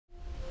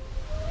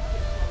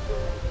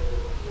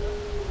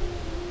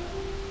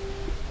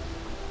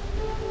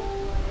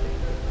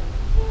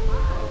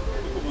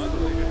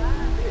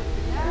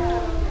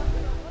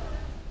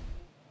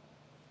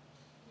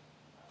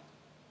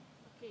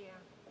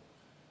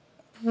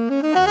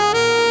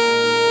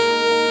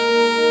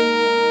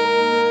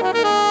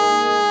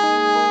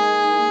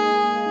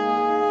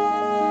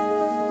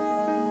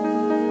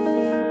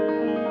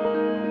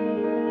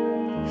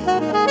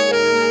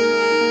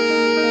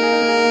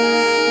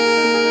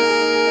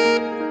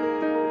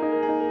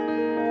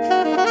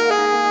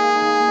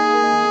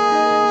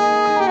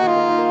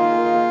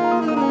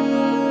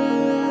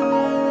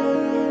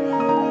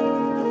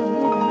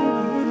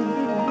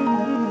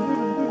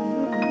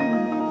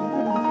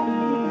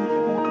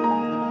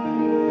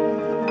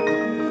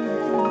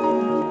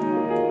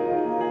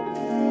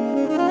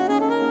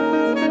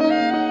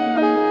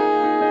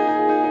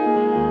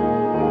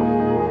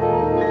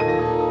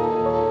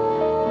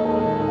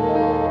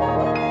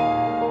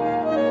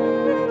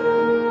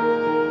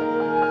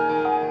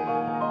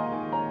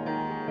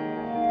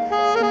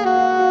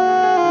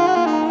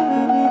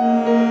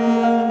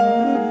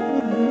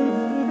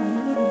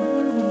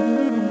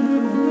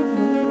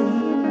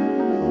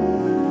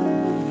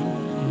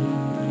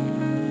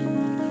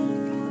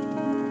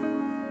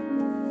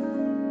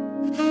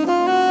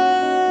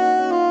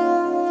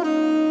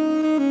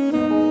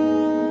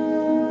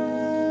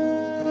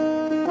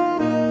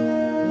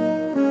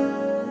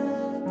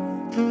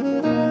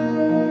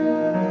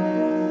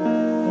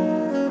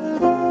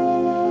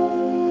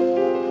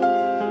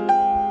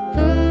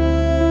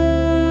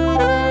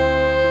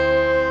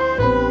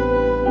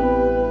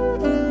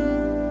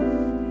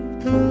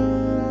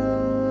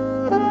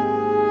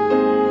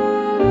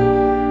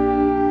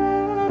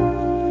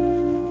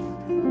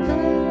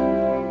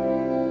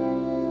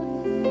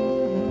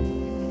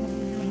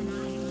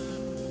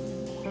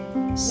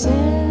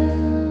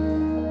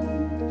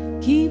Sand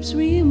keeps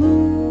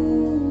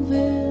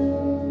removing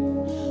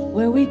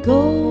where we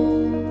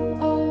go.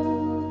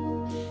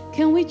 Oh,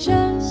 can we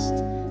just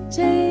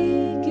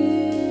take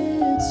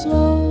it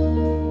slow?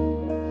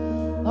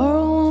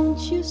 Or won't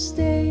you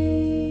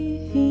stay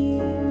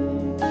here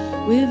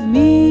with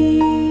me,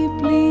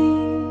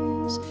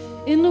 please,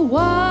 in the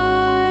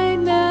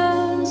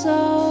wideness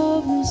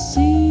of the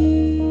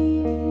sea,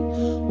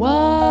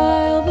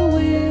 while the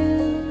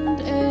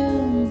wind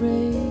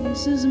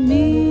embraces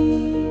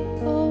me?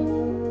 Oh,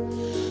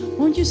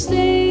 won't you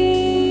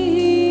stay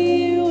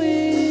here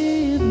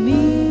with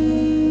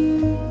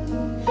me?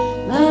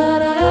 La da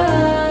da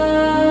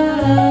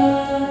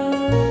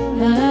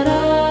da da.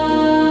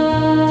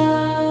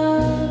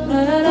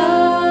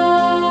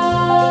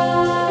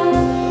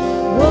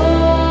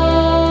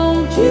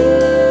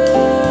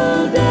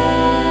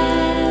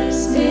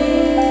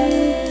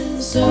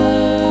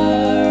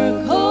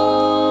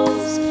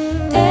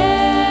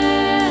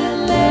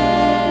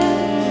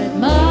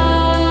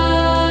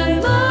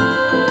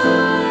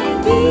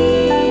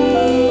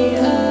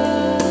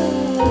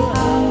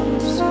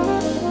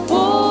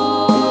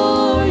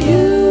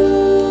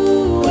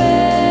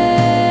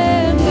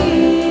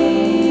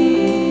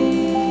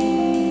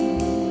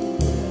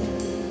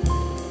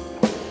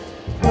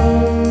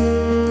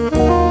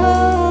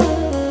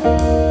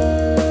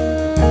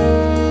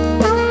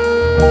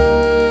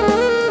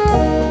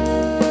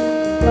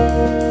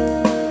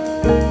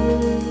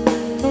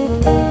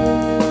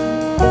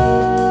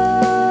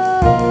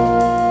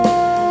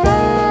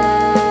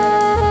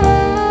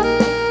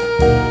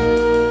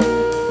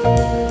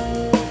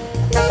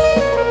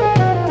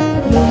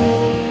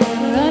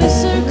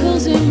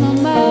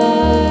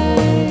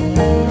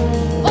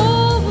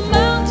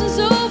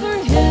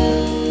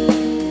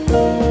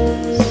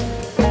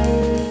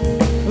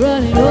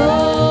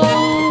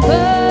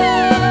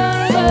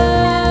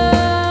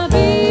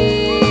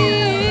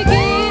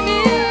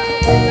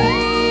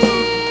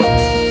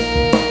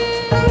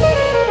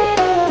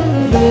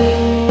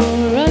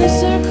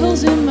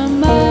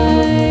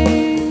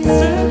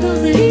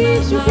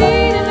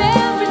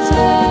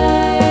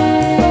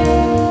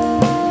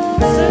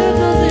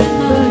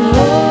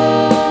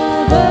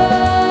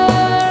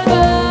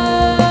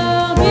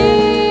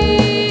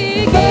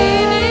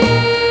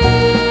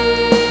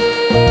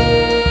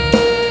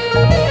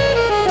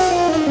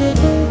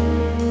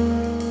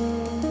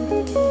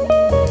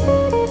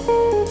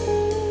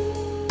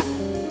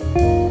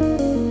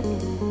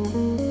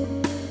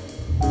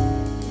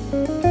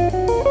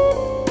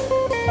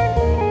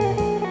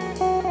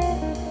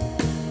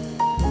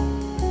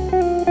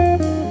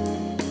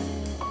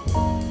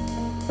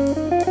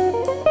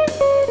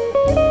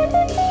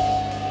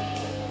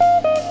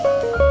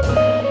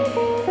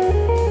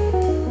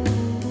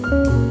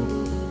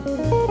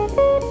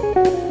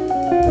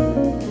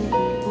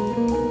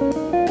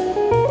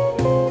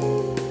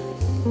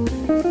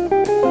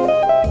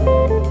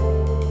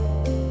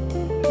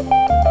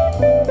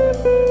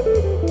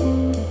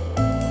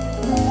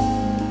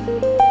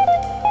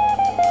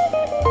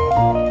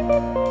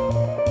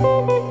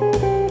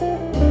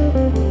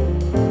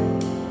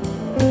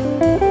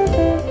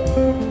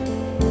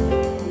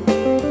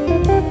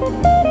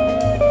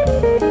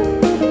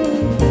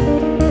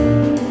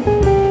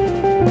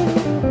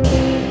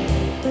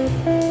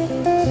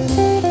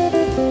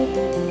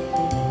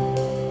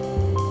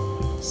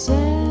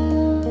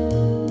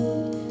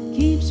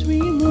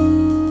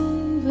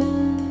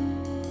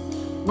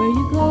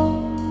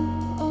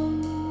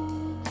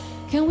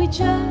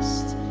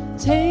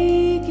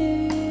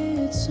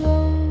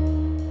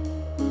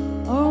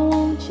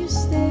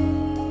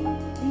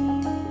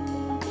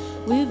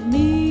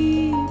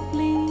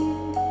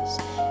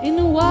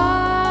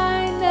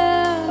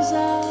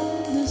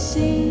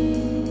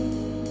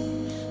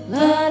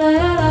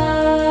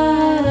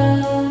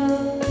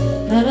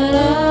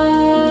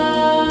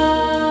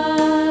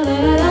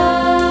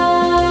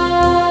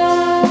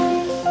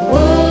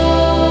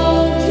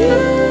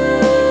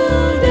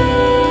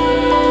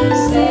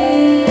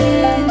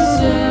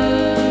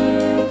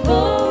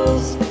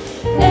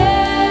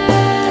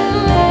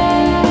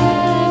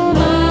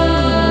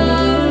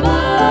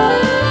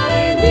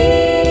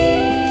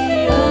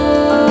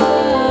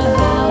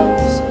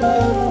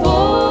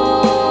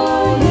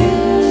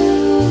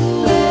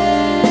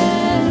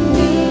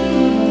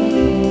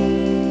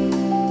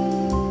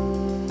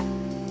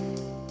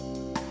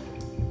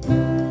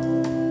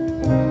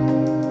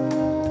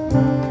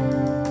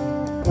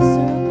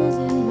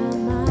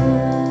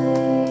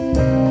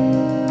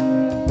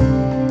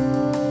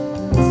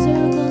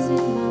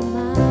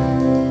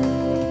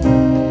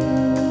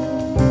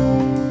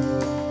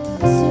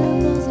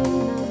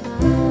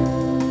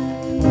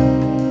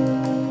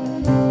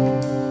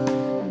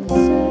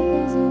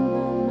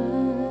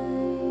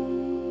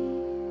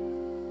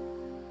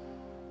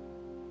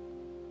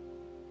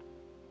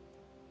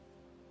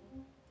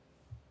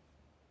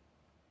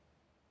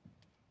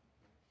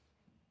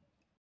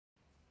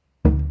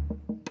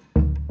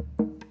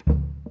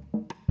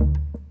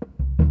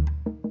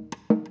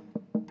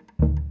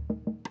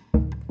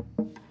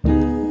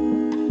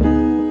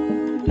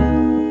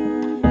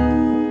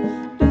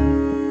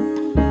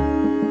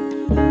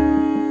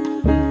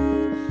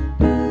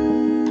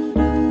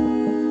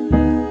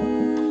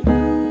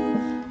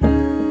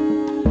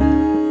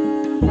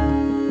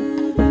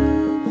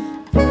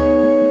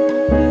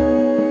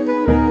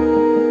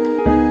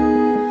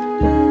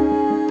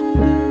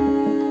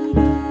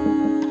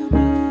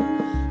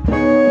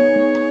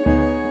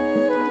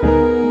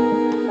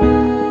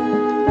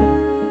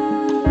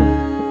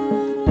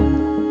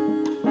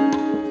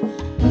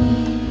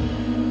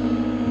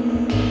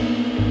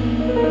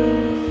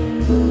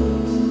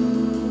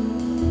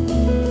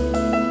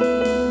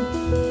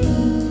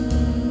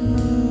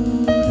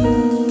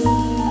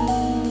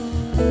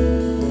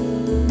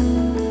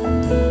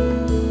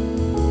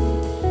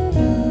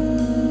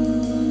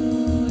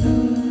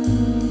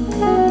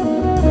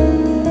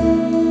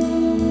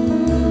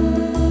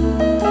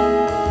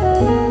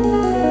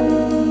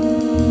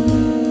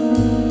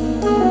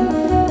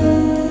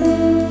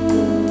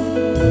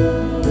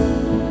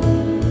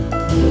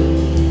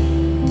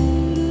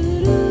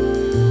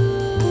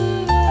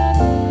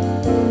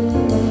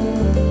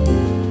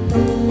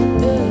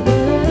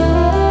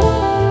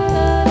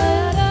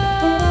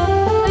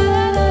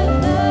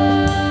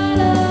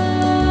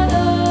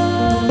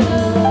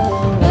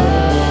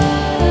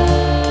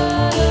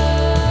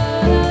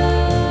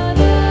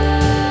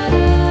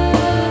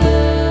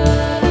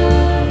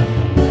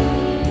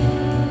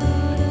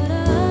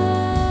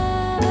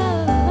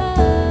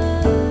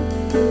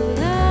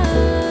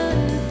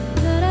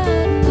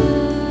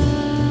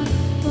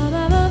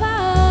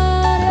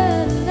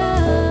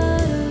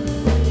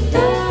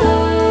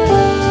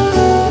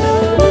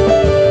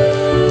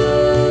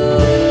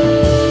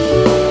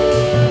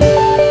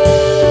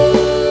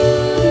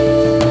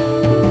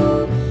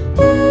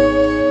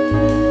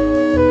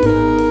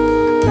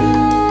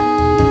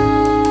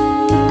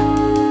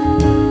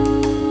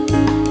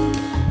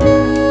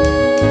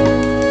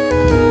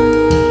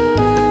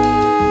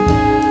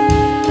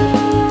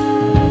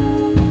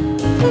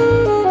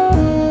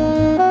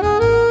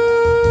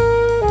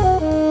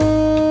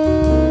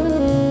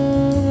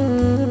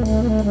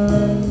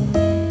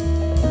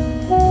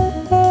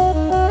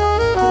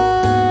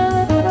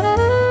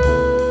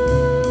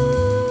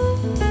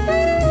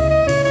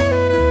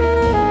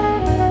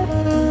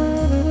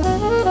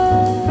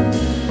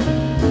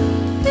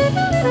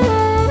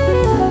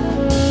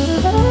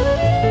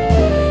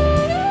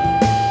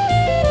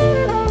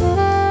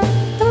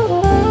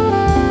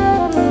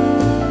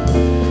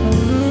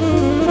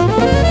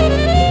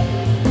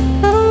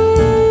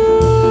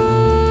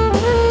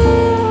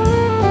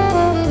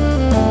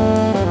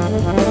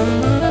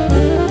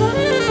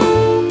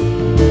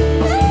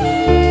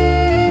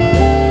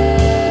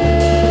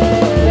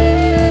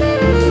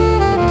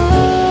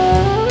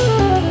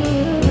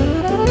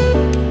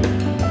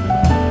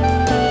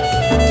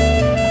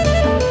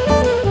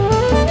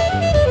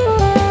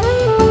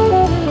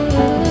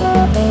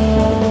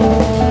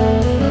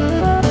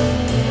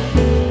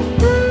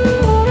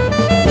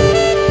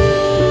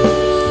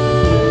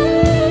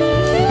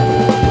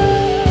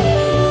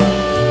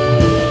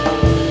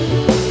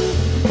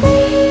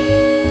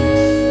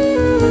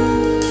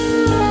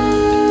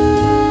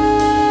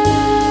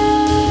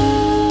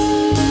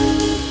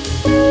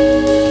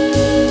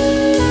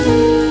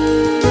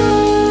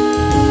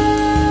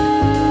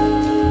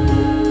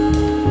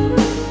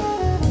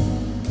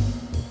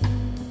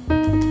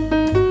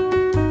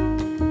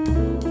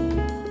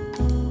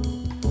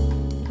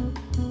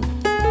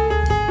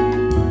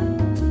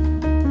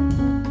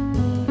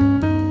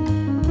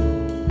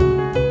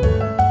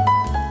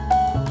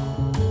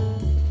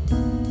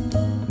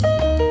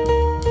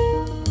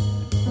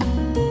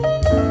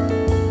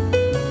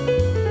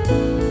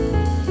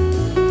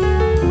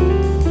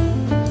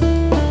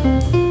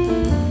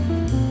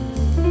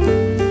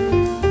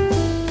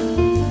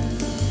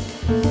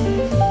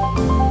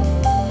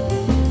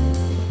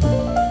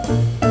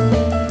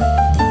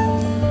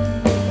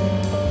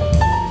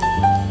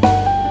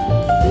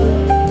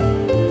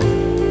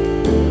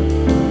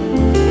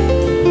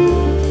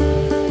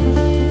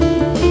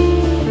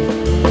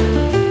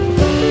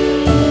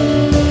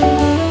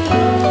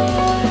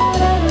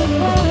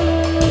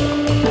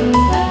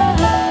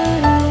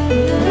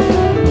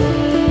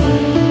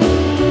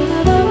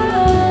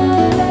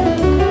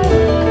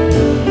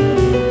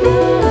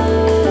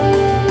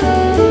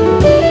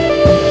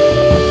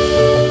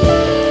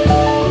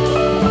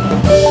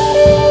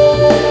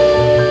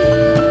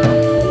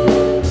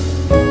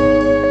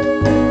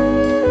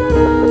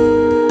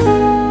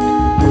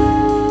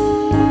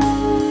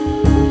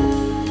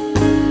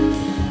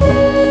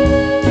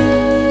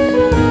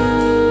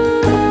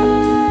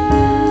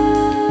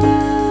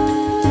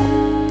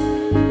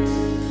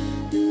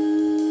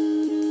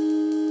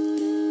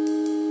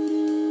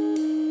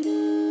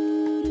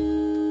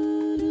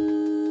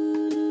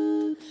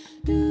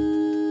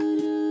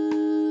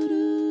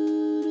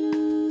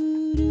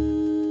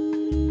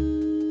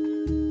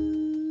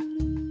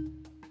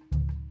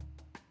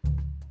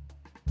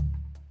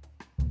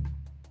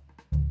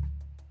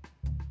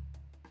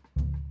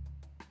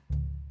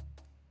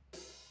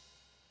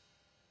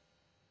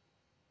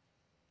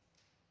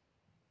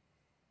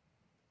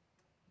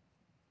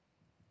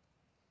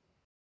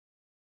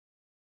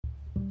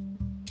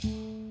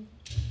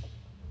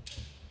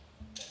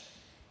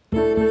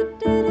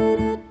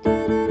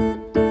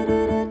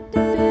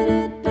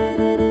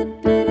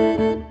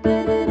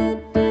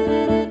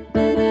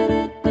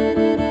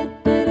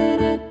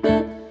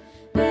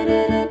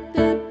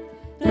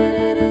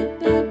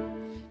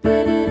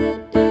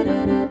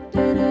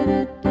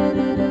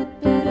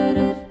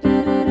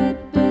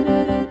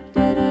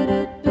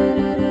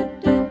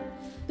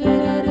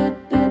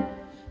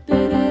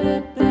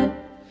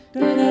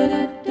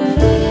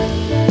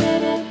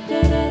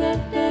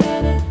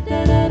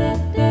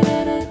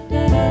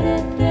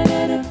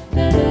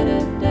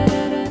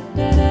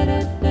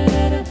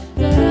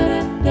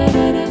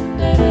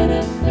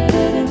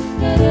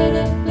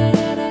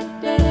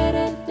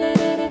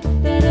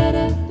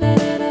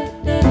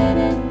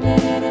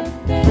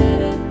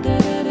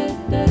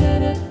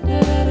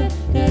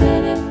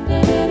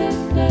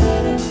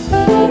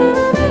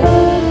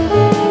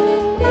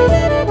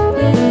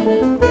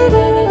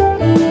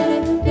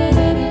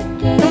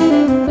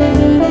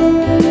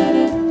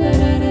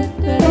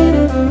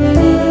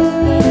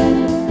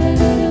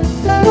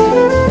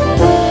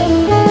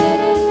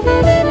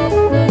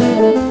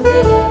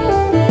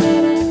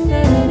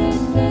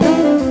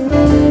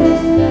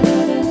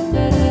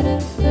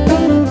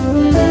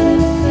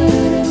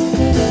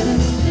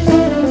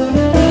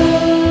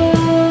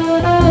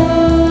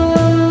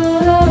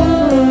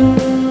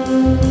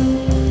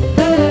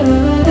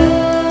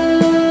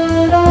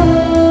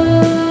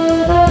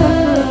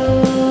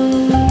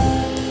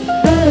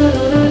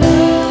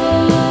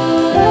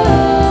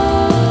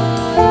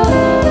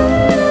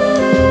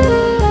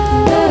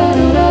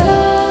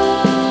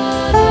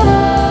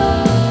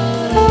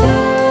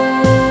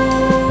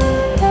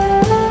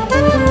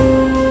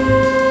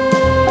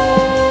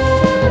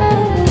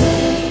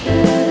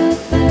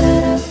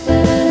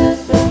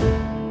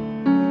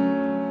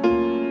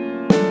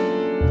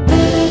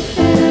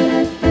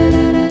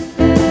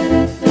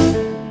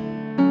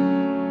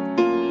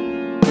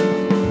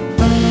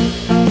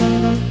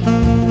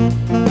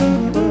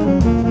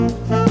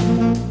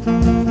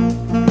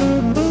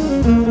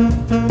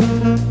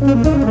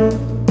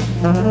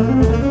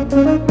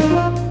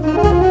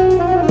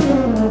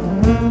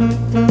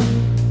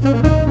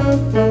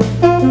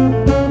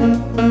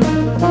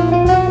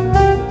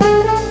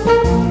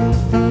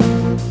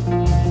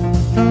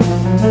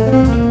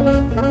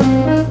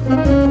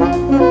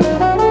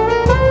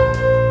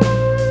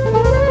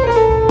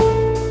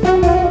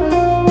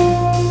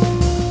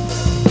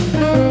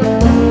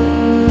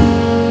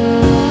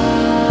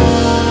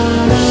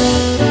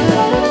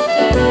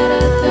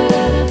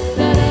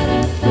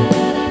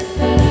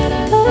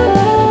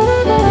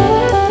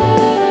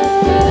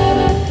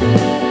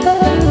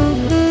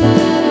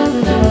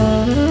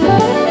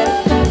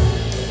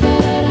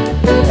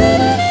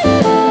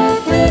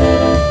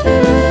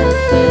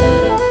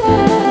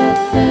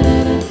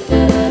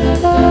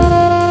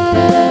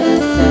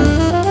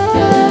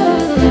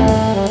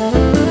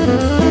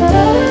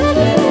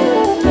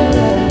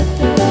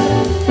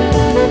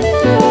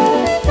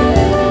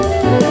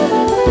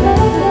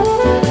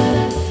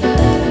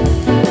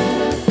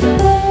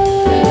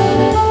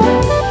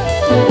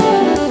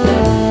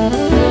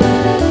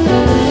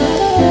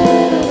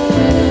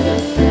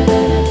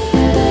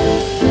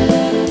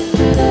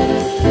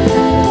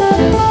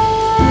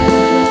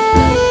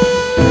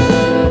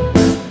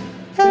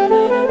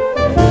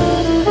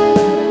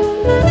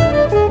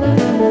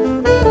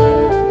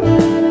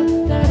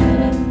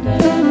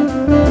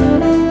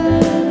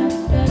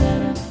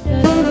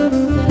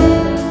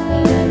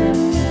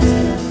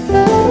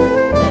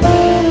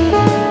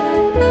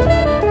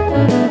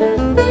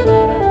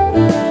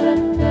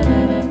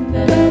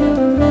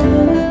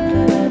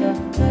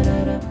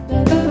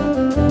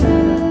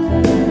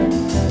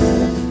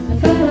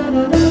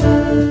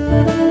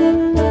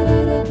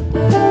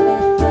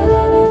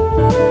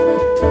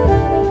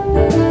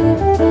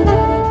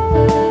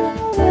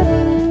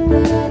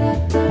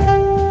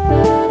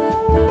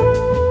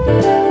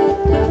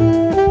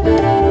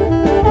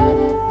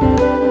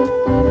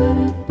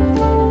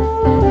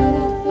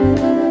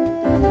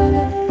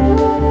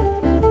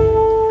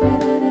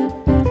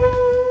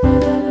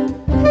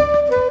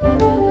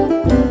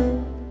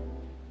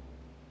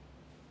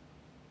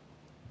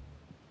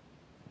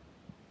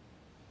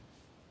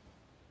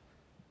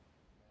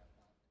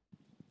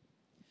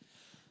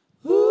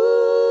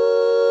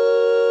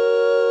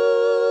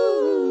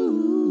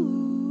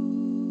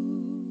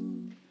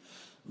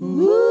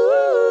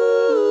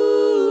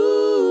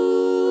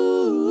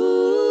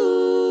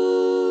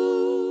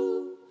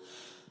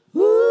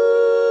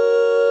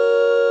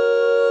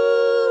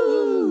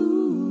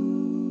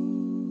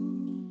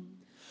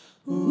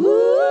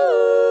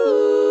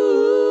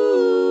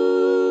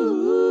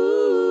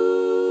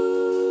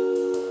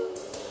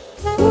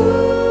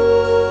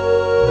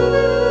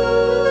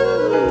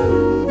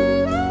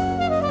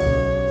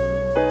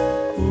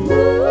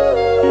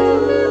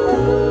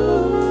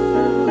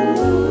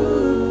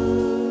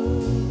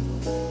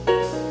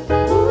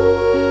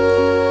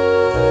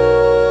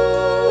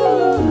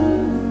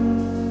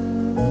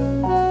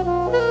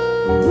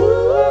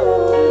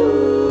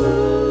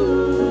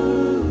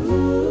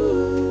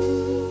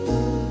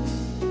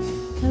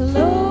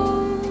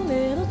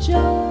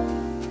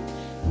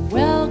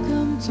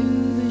 to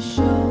the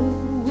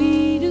show.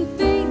 We do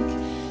think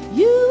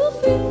you will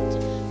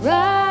fit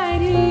right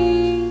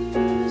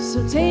here.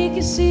 So take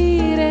a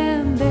seat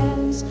and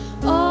dance.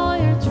 All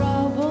your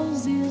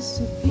troubles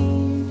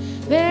disappear.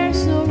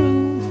 There's no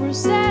room for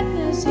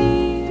sadness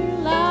here.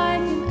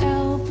 Like an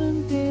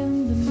elephant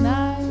in the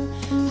Nile.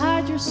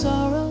 Hide your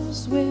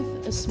sorrows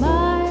with a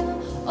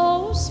smile.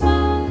 Oh,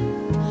 smile.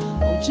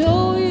 Oh,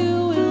 Joe,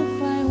 you will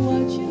find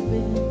what you've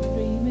been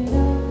dreaming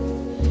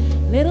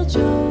of. Little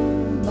Joe,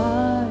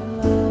 my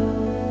love.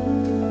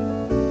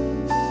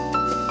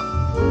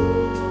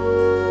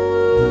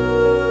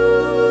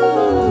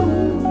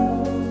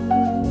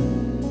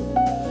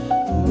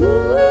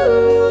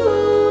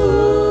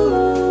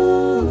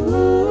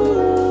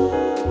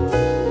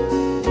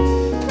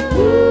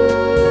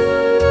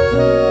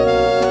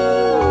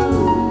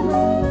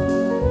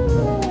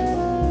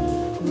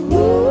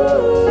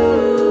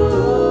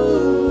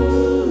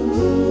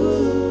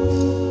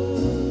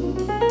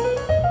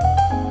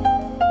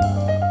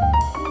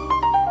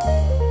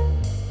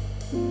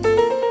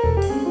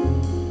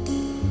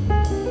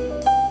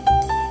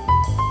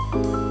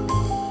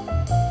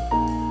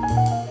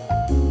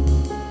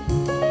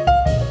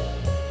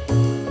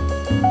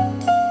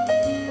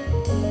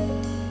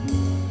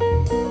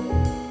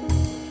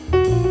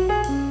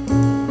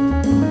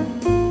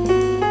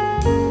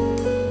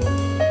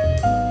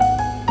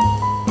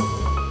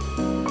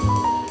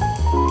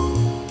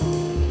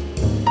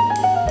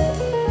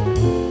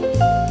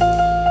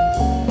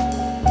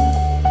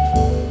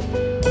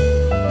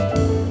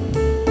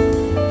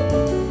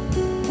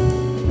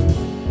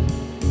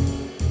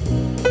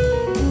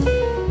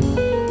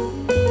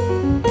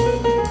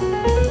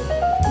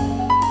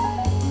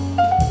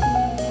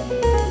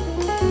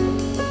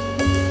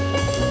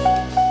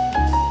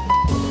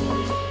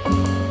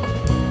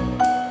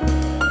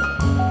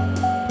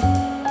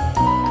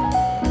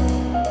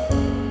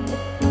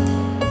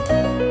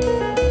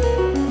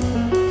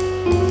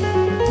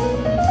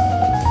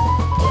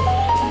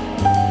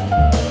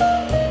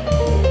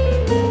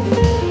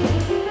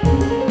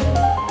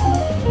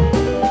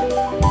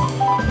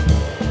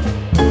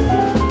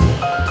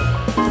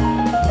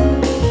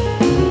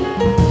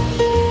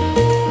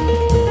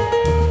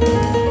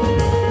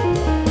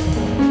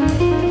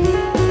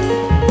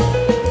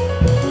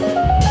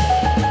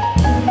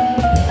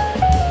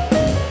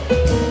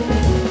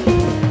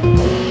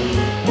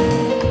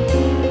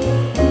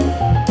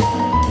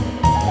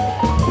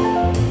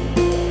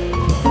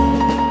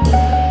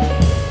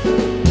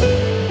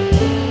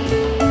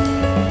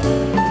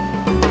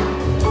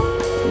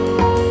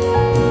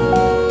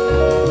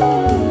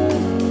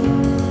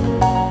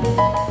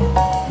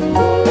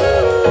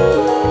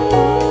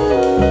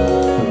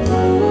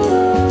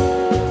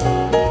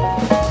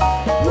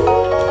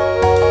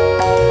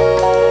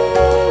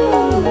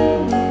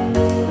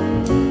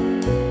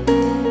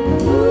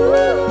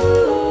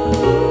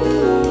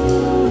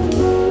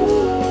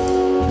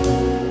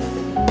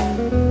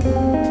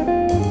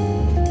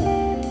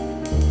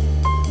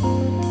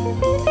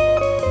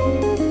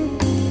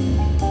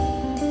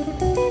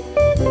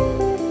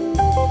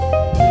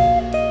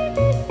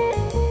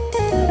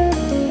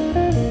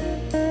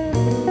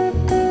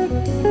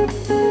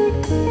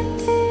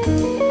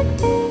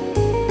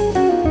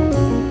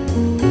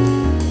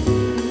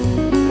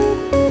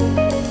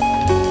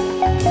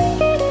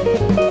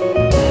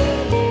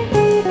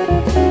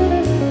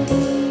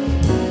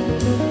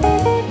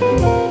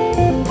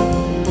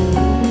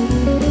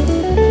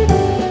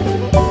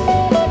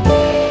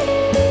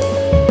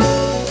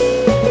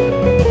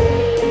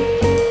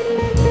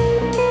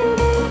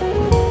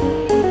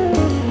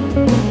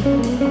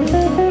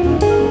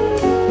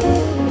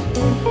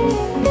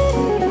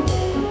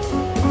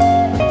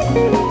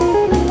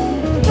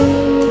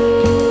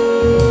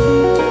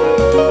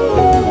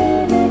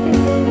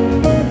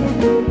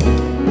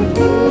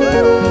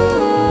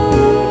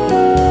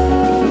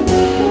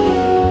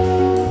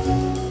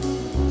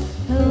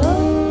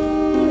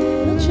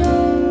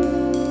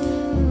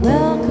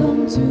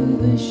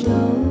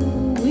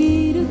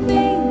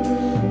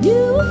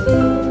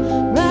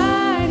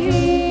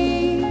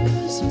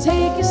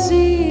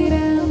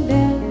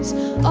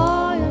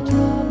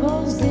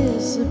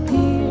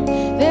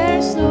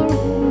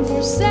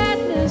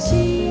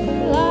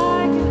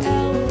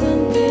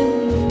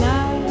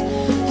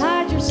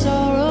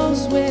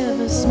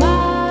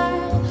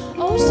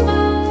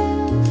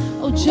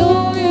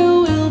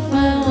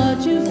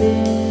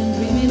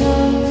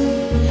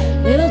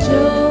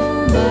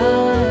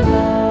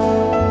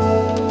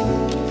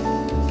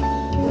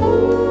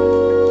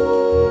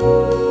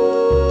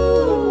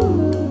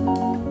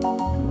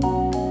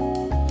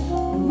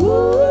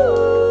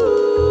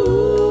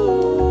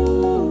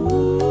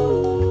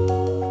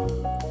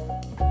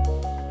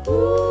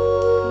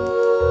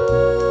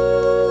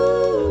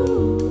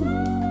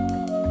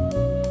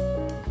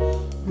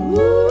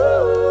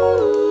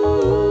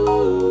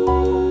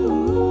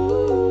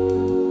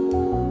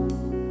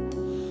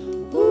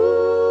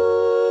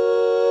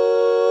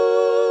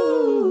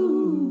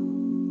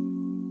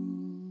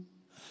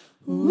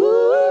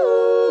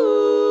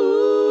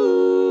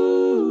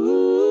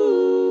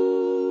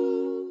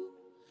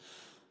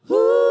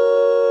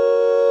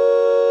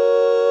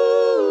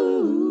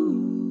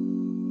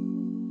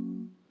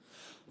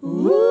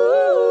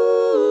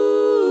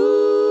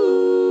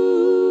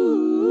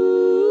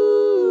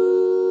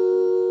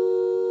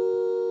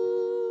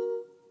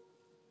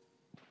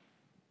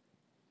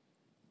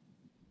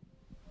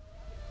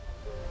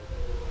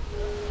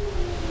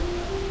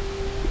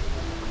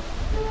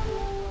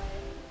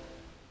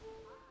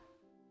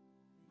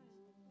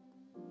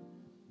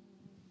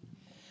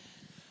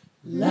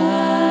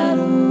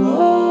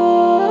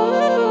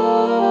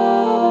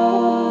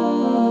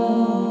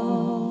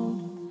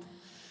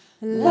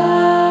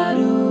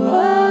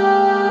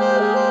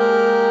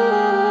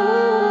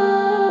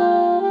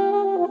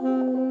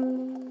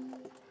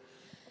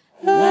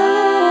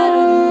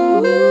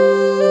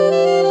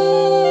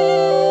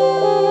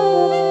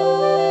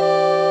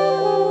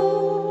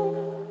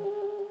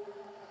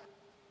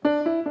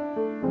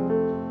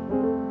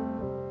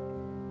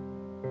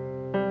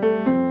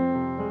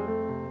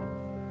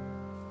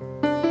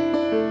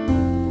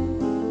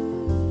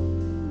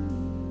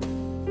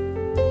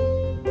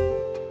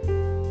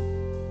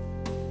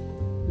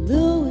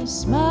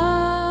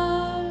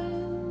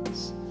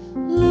 Smiles,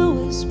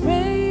 Louis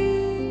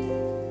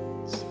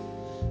prays,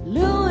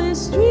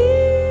 Louis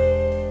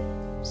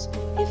dreams,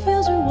 he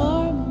feels her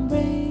warm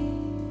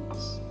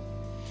embrace,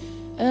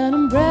 an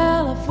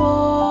umbrella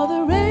for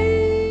the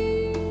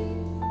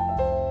rain,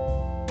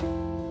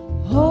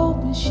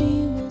 hoping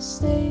she will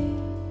stay,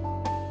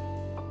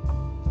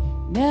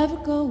 never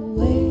go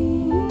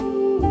away.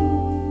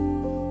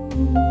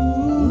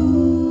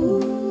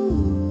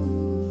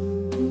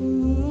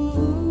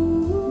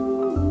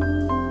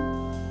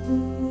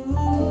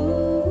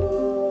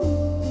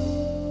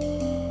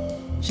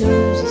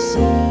 Josie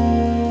sees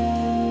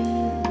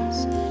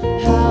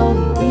how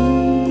he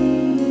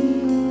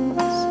beams.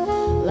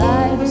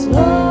 Life is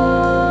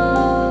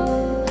long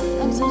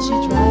until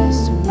she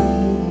tries to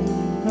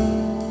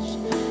reach.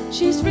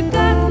 She's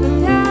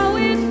forgotten how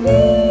it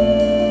feels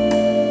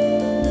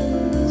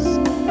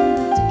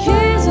to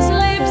kiss his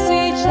lips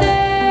each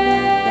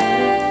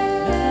day.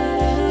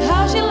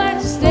 How she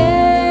likes to stay.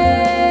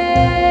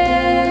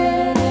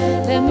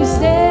 Let me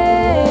stay.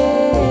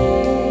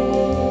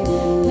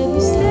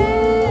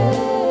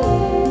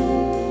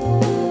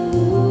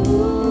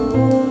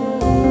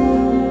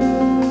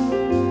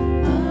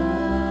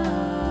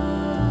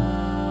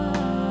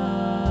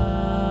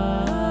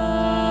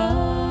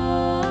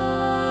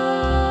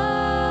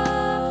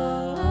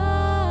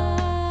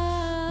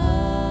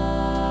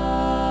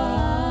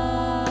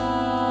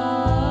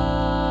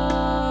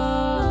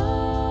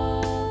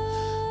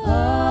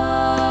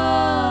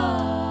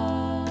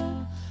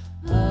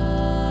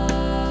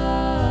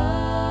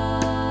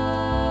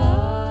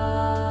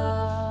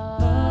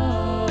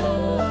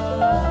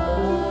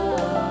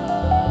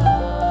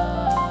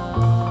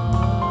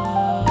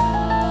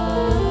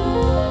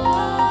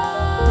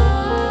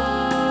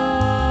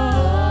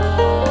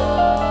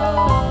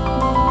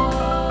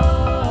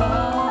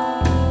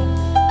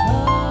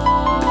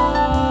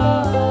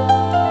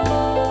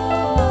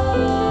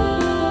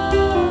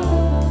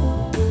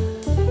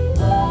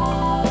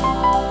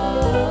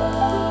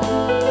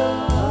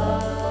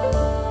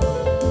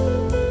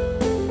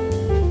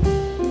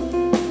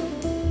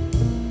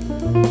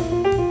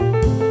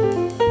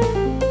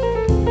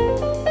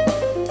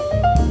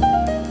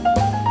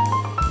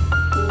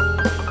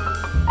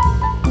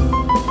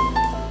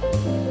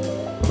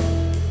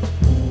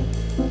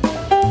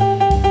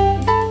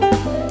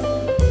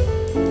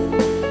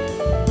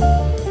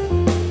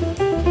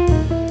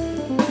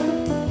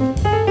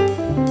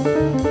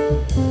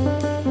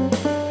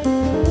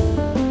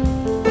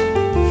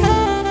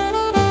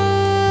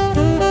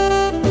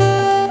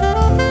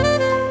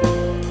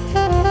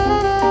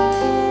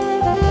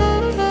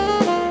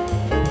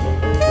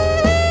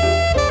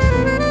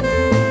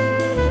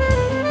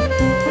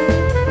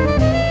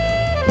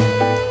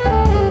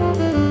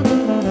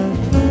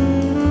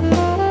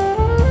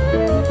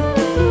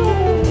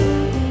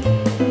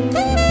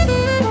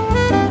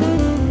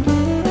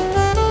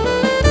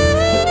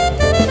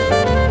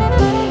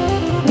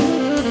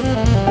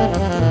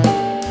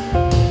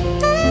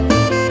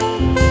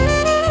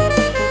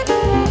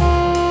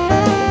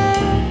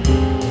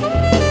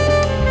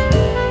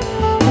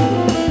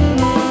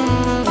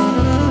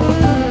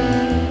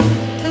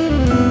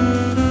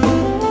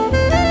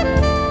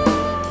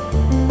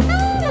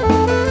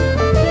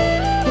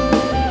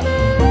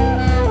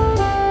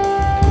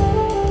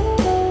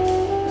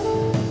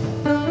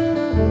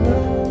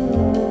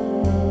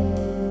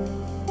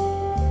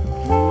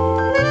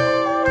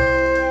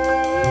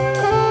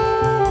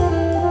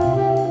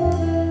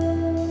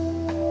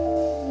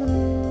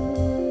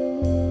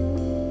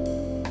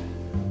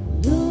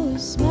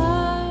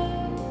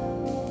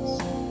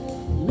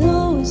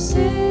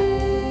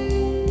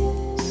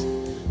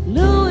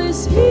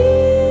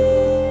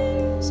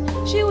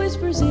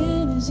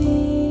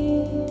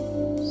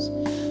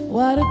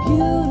 What a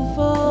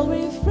beautiful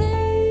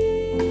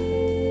refrain,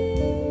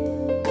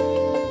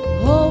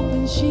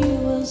 hoping she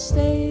will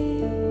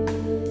stay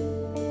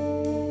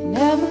and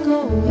never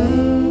go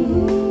away.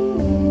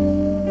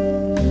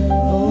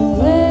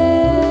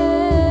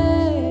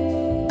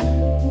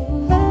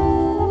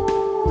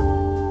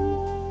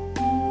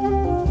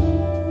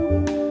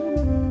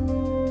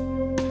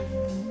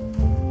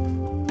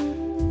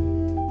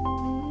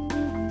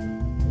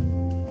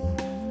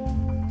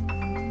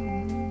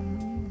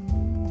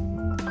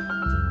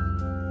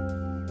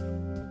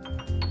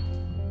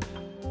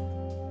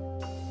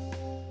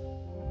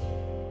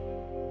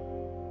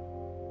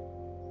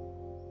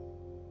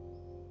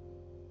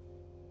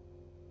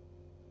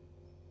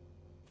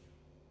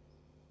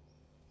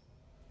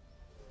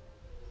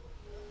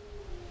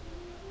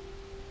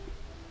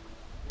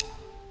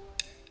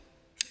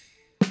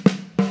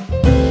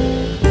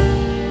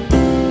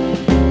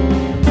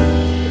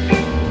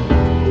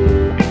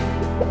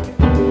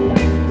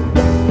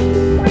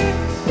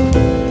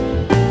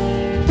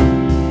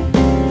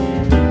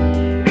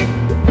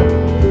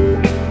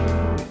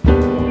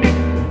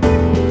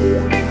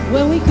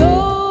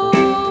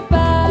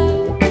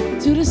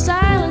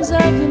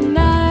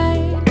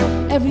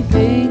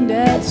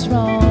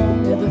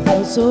 wrong, never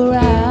felt so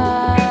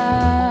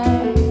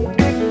right.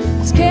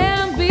 This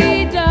can't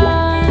be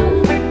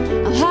done.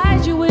 I'll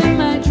hide you in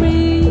my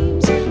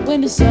dreams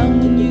when the sun,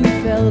 when you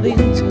fell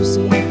into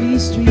sleepy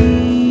streams.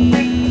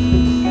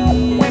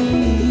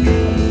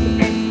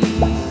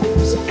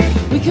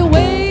 We can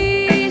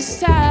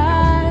waste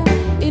time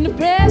in the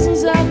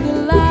presence of the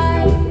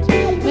light,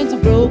 meant to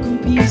broken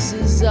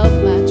pieces of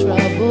my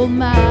troubled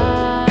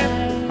mind.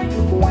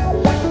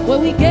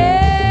 When we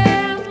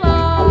get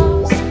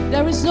lost,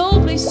 there is no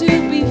place to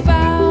be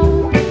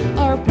found.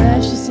 Our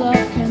precious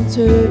love can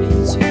turn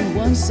into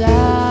one side.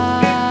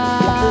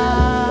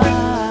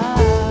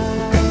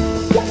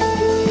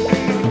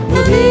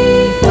 We'll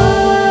be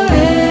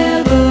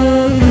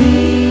forever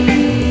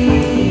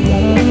free.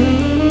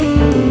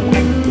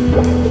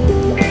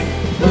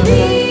 We'll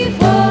be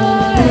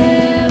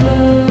forever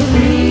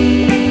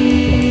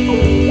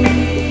free.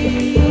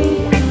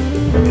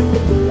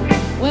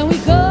 When we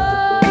go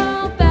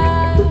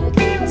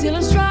till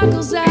our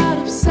struggles out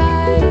of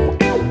sight,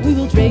 we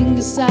will drink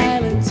the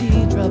silent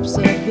teardrops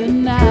of the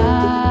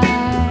night.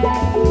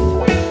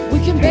 We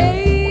can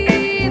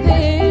bathe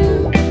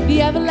in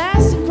the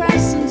everlasting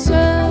grass and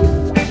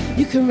turf.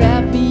 You can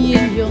wrap me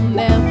in your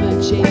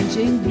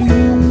never-changing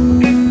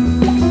blue.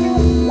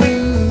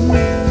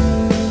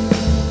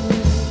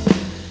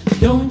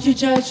 Don't you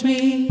judge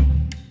me,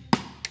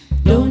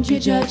 don't you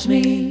judge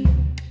me,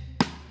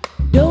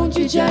 don't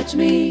you judge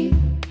me.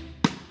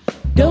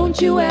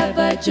 Don't you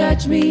ever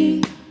judge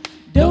me,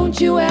 don't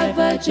you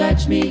ever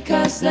judge me,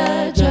 'cause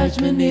the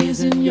judgment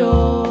isn't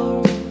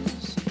yours.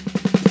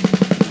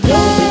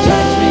 Don't you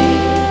judge me,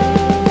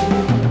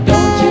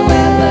 don't you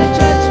ever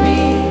judge me,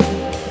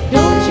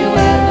 don't you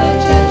ever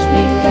judge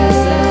me, 'cause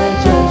the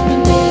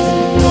judgment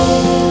isn't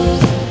yours.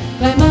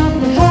 Climb up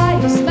the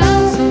highest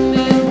mountain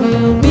and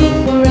we'll be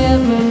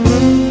forever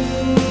free.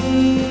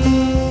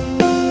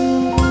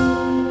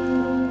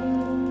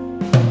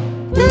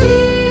 We'll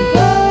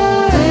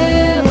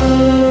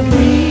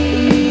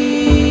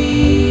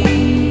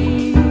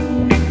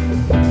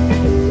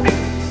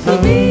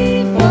be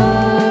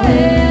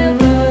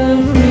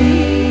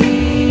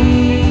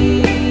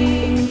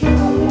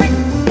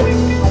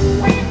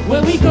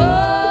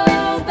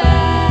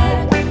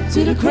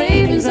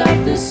cravings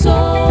of the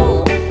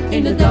soul,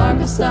 in the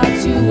darkest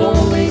thoughts you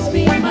always